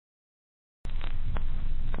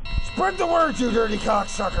Spread the word, you dirty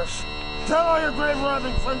cocksuckers. Tell all your grave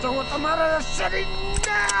robbing friends I want them out of the city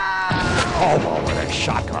now! Hobo with a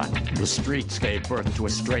shotgun. The streets gave birth to a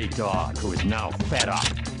stray dog who is now fed up.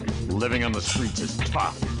 Living on the streets is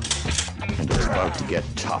tough, and it's about to get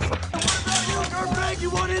tougher. You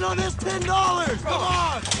want in on this $10? Come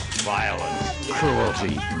on! Violence,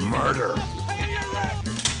 cruelty, murder.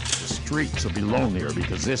 The streets will be lonelier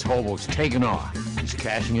because this hobo's taken off. He's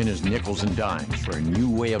cashing in his nickels and dimes for a new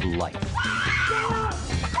way of life.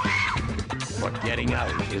 But getting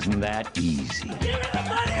out isn't that easy. Give me the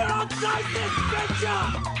money or I'll die this bitch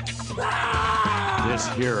up! This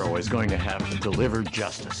hero is going to have to deliver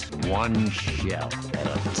justice, one shell at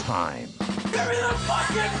a time. Give me the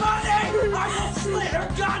fucking money! I will slit her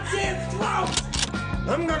goddamn throat!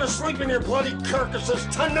 I'm gonna sleep in your bloody carcasses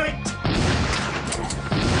tonight!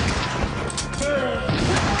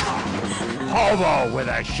 Hobo with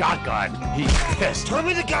a shotgun. He's pissed. Tell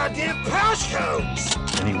me the goddamn passcodes!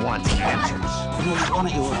 And he wants answers. I really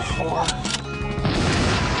wanted you little whore.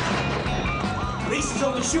 Police is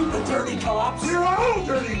only shooting the dirty cops. You're all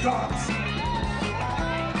dirty cops!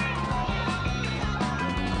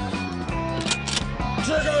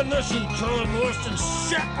 Check on this, you con-molesting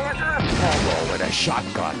shitlicker! Hobo with a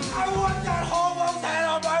shotgun. I want that hobo's head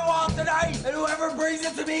on my wall tonight, and whoever brings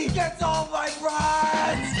it to me gets all my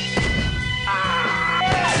rights!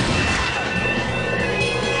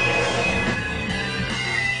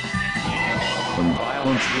 When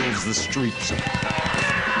violence rules the streets,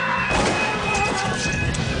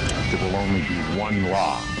 there will only be one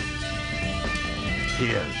law.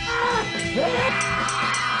 His.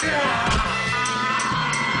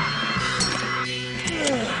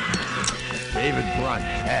 David Brunt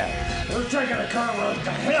has. We're taking a car ride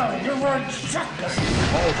to hell, and you're riding shotgun!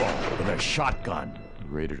 Hobo with a shotgun.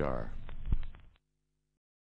 Rated R.